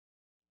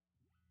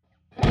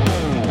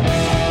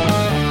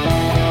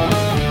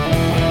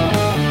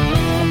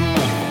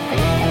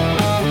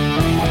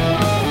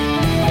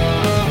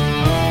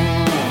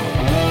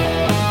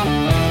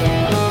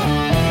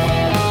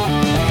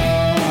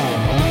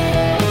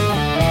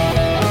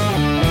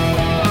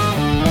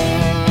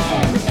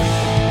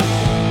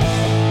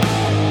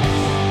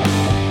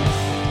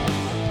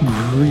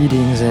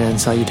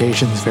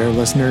salutations, fair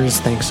listeners.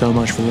 Thanks so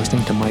much for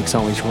listening to Mike's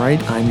Always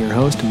Right. I'm your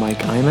host,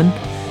 Mike Iman.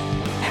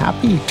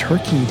 Happy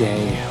Turkey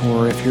Day,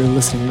 or if you're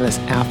listening to this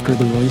after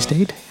the release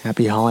date,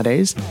 happy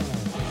holidays.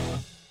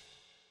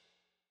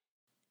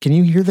 Can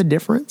you hear the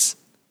difference?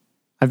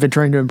 I've been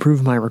trying to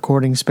improve my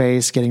recording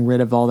space, getting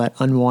rid of all that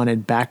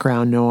unwanted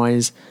background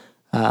noise,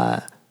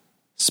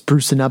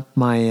 sprucing up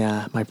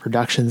my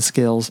production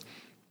skills.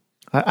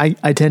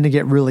 I tend to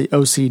get really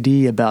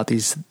OCD about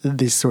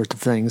these sorts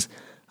of things.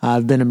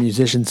 I've been a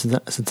musician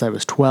since I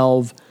was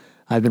 12.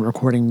 I've been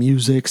recording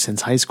music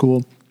since high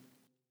school.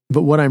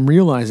 But what I'm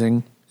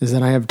realizing is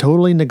that I have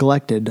totally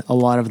neglected a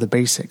lot of the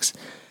basics.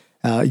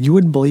 You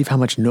wouldn't believe how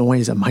much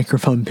noise a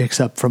microphone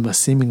picks up from a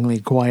seemingly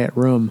quiet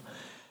room.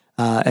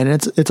 And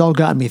it's all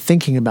gotten me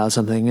thinking about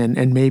something,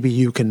 and maybe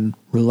you can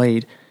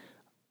relate.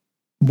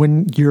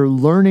 When you're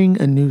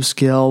learning a new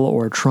skill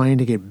or trying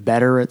to get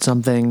better at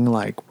something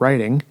like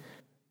writing,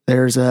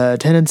 there's a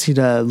tendency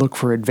to look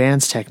for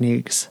advanced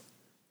techniques.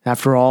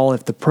 After all,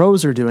 if the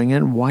pros are doing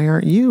it, why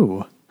aren't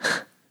you?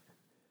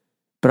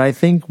 But I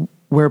think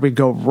where we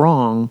go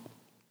wrong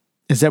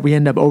is that we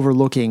end up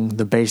overlooking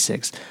the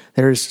basics.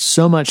 There's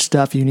so much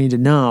stuff you need to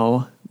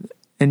know,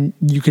 and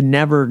you can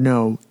never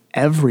know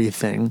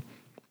everything.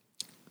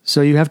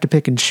 So you have to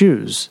pick and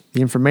choose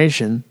the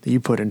information that you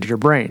put into your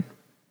brain.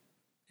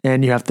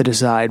 And you have to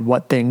decide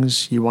what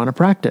things you want to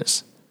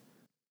practice.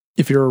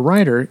 If you're a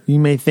writer, you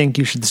may think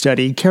you should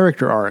study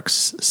character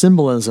arcs,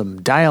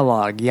 symbolism,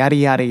 dialogue, yada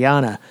yada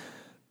yada.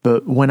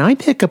 But when I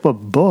pick up a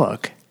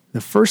book,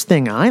 the first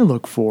thing I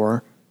look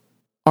for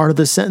are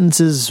the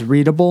sentences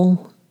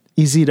readable,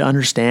 easy to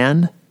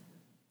understand.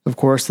 Of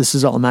course, this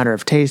is all a matter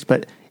of taste,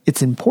 but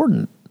it's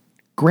important.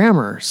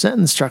 Grammar,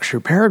 sentence structure,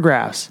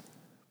 paragraphs.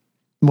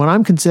 When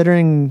I'm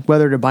considering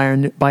whether to buy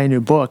a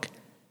new book,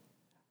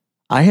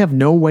 I have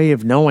no way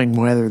of knowing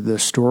whether the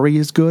story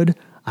is good.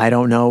 I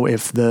don't know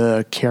if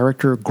the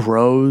character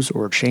grows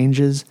or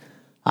changes.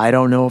 I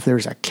don't know if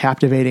there's a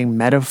captivating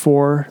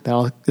metaphor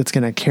that's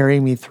going to carry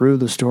me through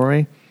the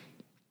story.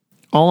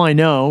 All I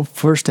know,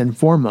 first and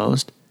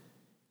foremost,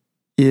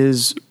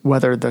 is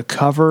whether the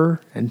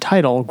cover and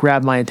title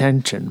grab my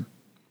attention.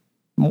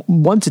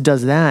 Once it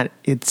does that,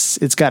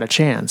 it's got a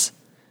chance.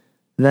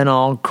 Then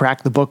I'll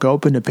crack the book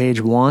open to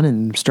page 1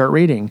 and start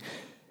reading.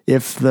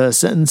 If the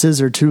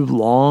sentences are too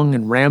long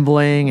and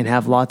rambling and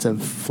have lots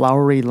of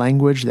flowery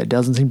language that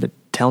doesn't seem to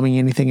tell me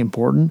anything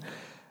important,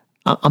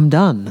 I'm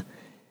done.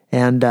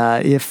 And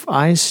if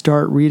I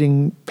start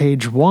reading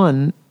page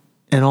 1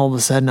 and all of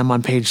a sudden I'm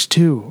on page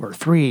 2 or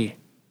 3,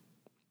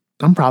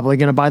 I'm probably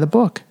going to buy the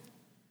book.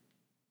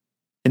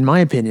 In my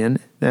opinion,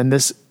 and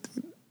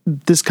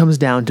this comes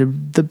down to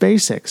the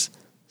basics.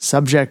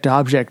 Subject,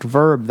 object,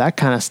 verb, that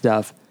kind of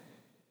stuff.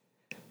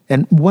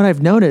 And what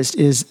I've noticed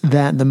is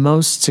that the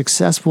most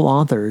successful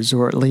authors,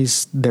 or at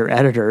least their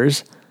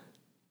editors,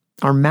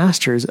 are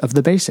masters of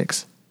the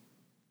basics.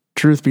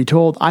 Truth be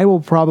told, I will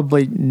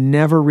probably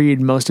never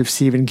read most of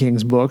Stephen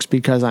King's books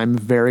because I'm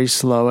very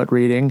slow at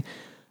reading.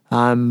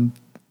 I'm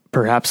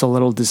perhaps a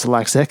little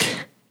dyslexic.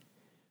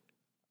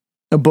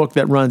 A book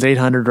that runs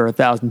 800 or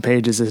 1,000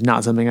 pages is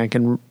not something I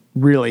can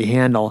really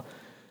handle.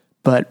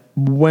 But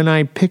when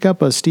I pick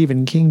up a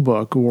Stephen King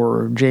book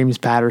or James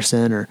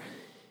Patterson or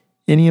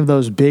any of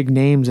those big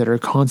names that are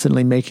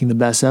constantly making the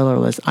bestseller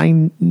list,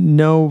 I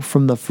know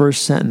from the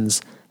first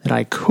sentence that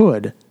I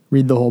could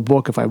read the whole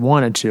book if I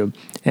wanted to.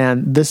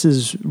 And this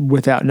is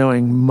without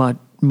knowing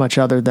much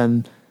other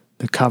than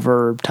the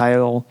cover,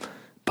 title,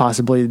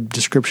 possibly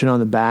description on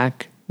the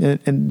back,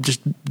 and just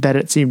that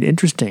it seemed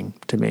interesting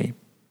to me.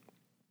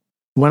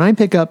 When I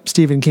pick up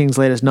Stephen King's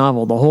latest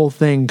novel, the whole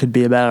thing could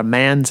be about a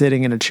man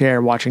sitting in a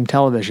chair watching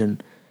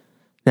television.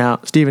 Now,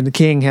 Stephen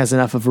King has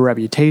enough of a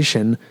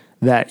reputation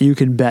that you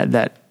can bet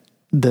that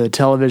the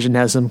television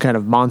has some kind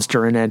of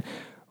monster in it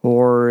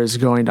or is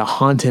going to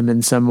haunt him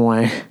in some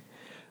way.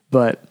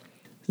 But,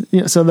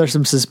 so there's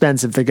some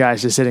suspense if the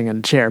guy's just sitting in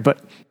a chair,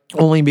 but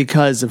only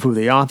because of who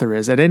the author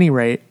is. At any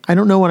rate, I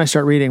don't know when I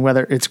start reading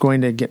whether it's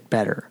going to get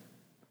better,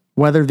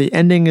 whether the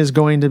ending is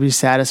going to be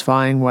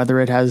satisfying,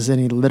 whether it has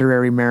any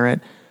literary merit.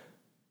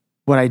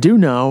 What I do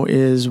know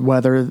is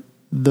whether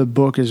the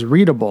book is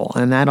readable,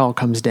 and that all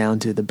comes down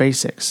to the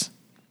basics.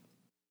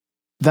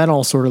 That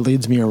all sort of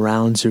leads me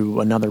around to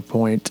another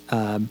point.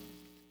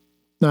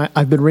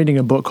 I've been reading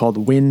a book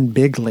called Win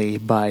Bigly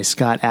by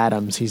Scott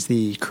Adams. He's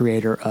the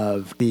creator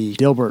of the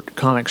Dilbert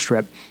comic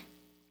strip.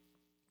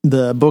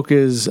 The book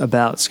is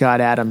about Scott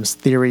Adams'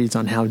 theories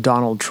on how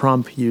Donald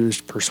Trump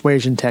used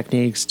persuasion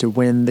techniques to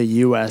win the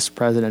U.S.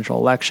 presidential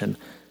election.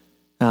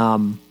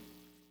 I'm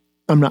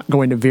not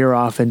going to veer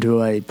off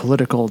into a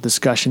political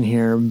discussion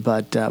here,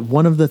 but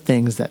one of the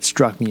things that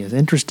struck me as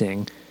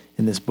interesting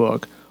in this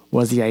book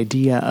was the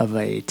idea of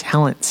a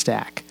talent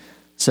stack.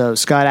 So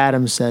Scott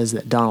Adams says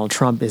that Donald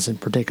Trump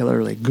isn't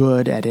particularly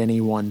good at any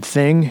one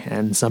thing,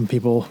 and some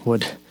people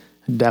would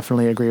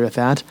definitely agree with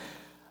that.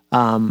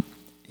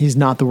 He's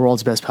not the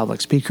world's best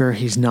public speaker.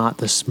 He's not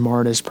the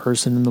smartest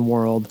person in the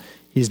world.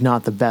 He's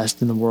not the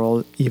best in the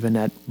world, even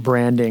at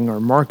branding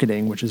or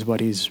marketing, which is what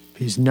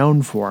he's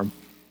known for.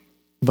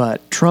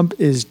 But Trump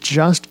is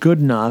just good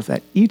enough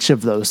at each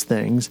of those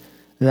things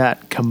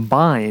that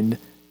combined,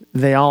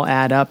 they all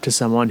add up to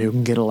someone who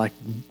can get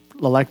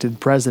elected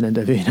president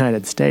of the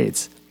United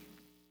States.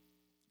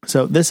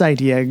 So this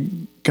idea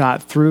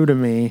got through to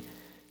me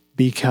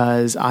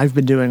because I've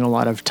been doing a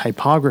lot of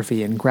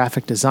typography and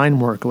graphic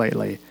design work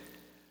lately.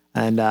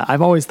 And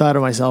I've always thought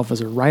of myself as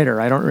a writer.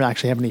 I don't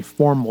actually have any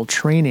formal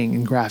training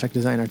in graphic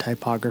design or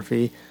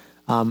typography.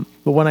 But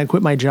when I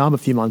quit my job a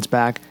few months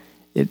back,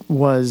 it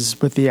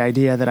was with the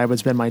idea that I would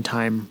spend my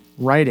time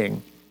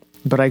writing.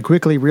 But I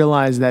quickly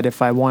realized that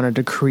if I wanted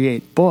to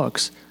create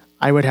books,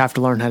 I would have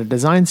to learn how to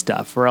design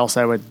stuff, or else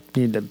I would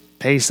need to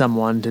pay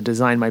someone to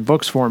design my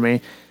books for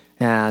me.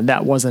 And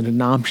that wasn't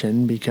an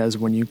option because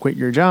when you quit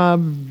your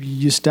job,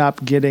 you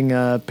stop getting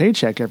a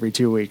paycheck every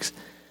 2 weeks.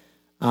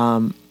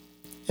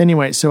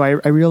 Anyway, so I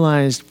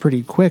realized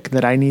pretty quick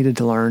that I needed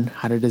to learn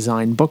how to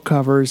design book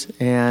covers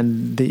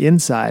and the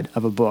inside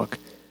of a book.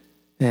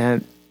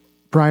 And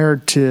prior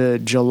to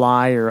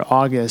July or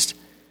August,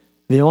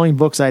 the only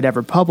books I'd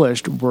ever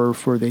published were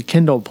for the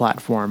Kindle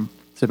platform.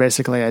 So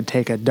basically, I'd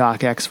take a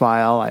docx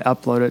file, I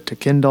upload it to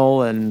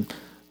Kindle, and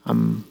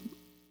I'm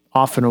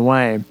off and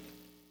away.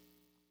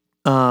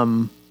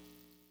 Those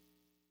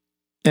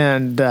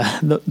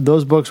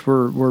books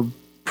were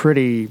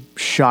pretty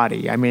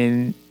shoddy. I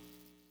mean,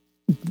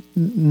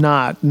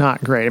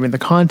 not great. I mean, the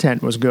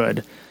content was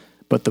good,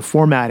 but the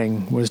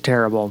formatting was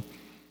terrible.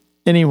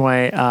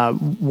 Anyway,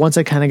 once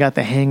I kind of got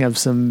the hang of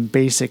some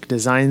basic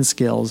design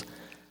skills,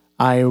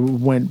 I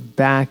went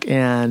back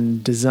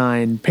and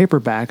designed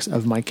paperbacks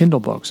of my Kindle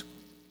books.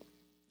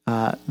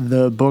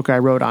 The book I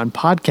wrote on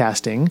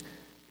podcasting,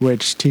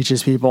 which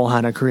teaches people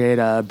how to create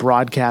a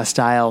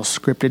broadcast-style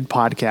scripted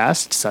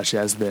podcast, such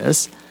as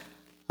this.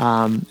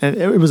 And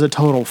it was a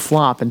total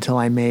flop until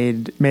I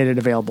made it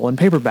available in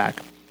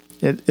paperback.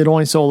 It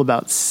only sold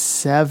about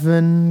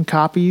 7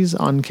 copies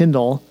on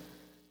Kindle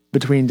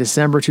between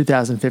December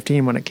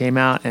 2015 when it came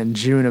out and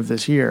June of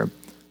this year.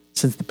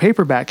 Since the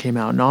paperback came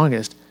out in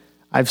August,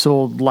 I've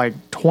sold like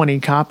 20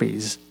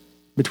 copies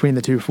between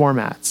the two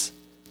formats.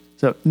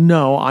 So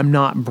no, I'm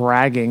not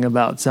bragging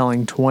about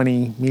selling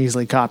 20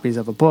 measly copies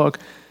of a book,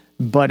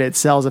 but it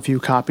sells a few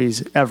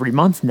copies every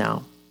month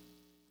now.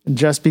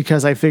 Just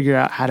because I figured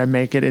out how to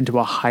make it into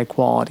a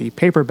high-quality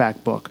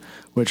paperback book,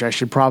 which I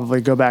should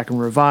probably go back and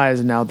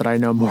revise now that I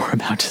know more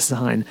about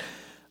design.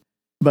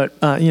 But,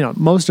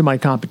 most of my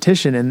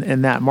competition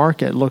in that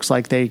market looks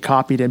like they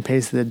copied and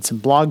pasted some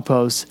blog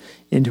posts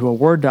into a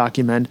Word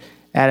document,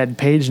 added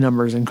page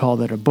numbers, and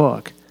called it a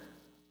book.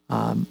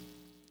 Now,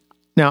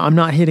 I'm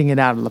not hitting it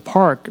out of the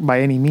park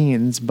by any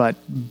means, but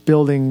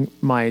building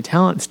my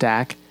talent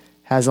stack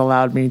has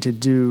allowed me to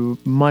do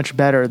much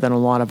better than a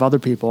lot of other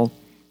people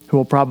who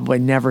will probably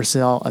never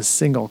sell a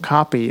single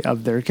copy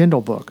of their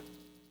Kindle book.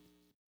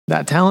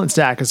 That talent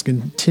stack is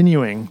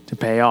continuing to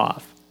pay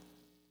off.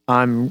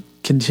 I'm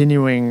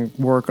continuing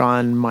work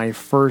on my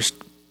first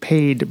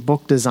paid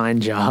book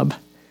design job.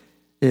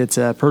 It's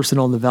a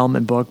personal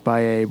development book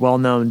by a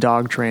well-known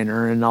dog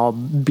trainer, and I'll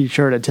be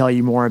sure to tell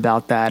you more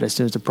about that as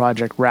soon as the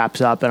project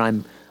wraps up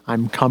and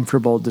I'm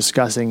comfortable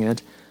discussing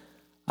it.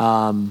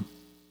 But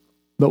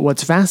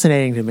what's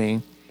fascinating to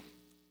me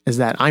is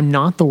that I'm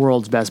not the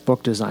world's best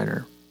book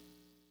designer,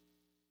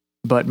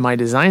 but my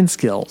design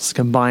skills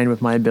combined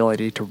with my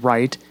ability to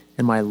write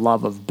and my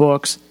love of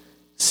books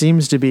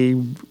seems to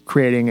be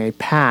creating a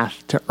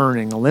path to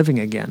earning a living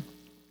again.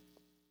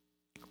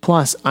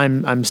 Plus,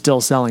 I'm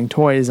still selling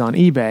toys on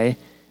eBay,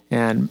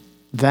 and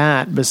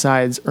that,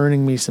 besides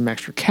earning me some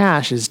extra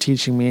cash, is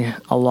teaching me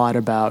a lot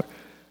about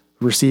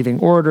receiving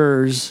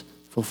orders,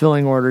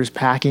 fulfilling orders,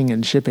 packing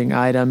and shipping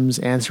items,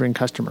 answering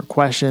customer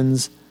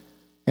questions,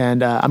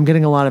 and I'm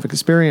getting a lot of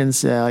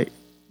experience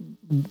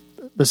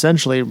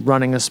essentially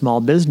running a small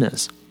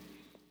business.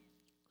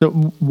 So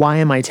why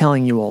am I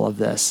telling you all of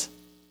this?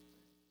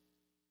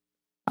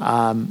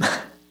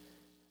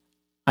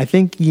 I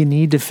think you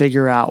need to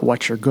figure out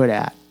what you're good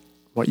at,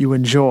 what you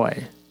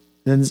enjoy,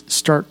 then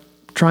start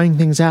trying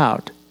things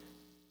out.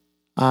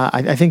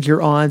 I think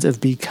your odds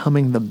of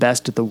becoming the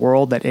best at the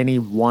world at any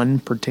one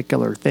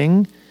particular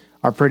thing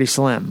are pretty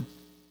slim,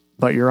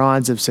 but your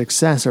odds of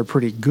success are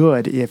pretty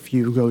good if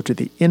you go to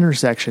the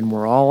intersection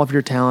where all of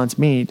your talents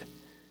meet,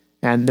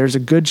 and there's a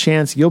good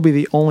chance you'll be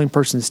the only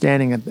person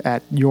standing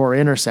at your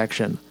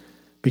intersection,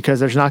 because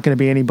there's not going to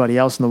be anybody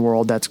else in the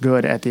world that's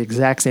good at the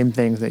exact same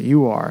things that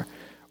you are,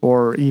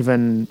 or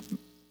even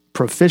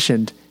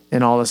proficient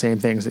in all the same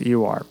things that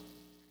you are.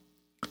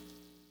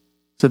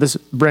 So this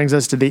brings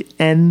us to the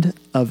end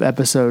of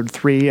episode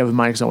 3 of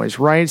Mike's Always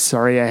Right.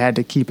 Sorry I had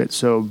to keep it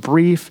so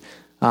brief,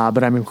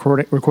 but I'm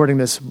recording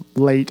this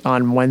late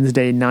on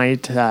Wednesday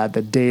night,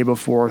 the day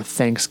before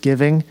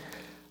Thanksgiving.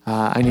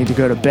 I need to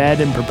go to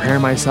bed and prepare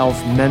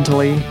myself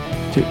mentally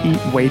to eat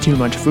way too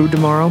much food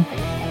tomorrow.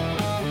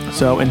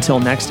 So until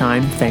next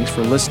time, thanks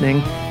for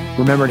listening.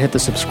 Remember to hit the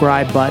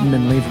subscribe button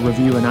and leave a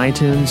review in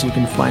iTunes. You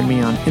can find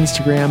me on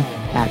Instagram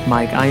at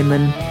Mike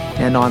Eyman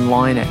and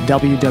online at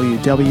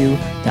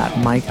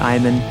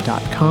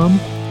www.mikeyman.com.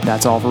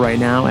 That's all for right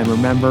now. And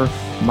remember,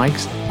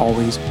 Mike's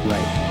always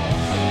right.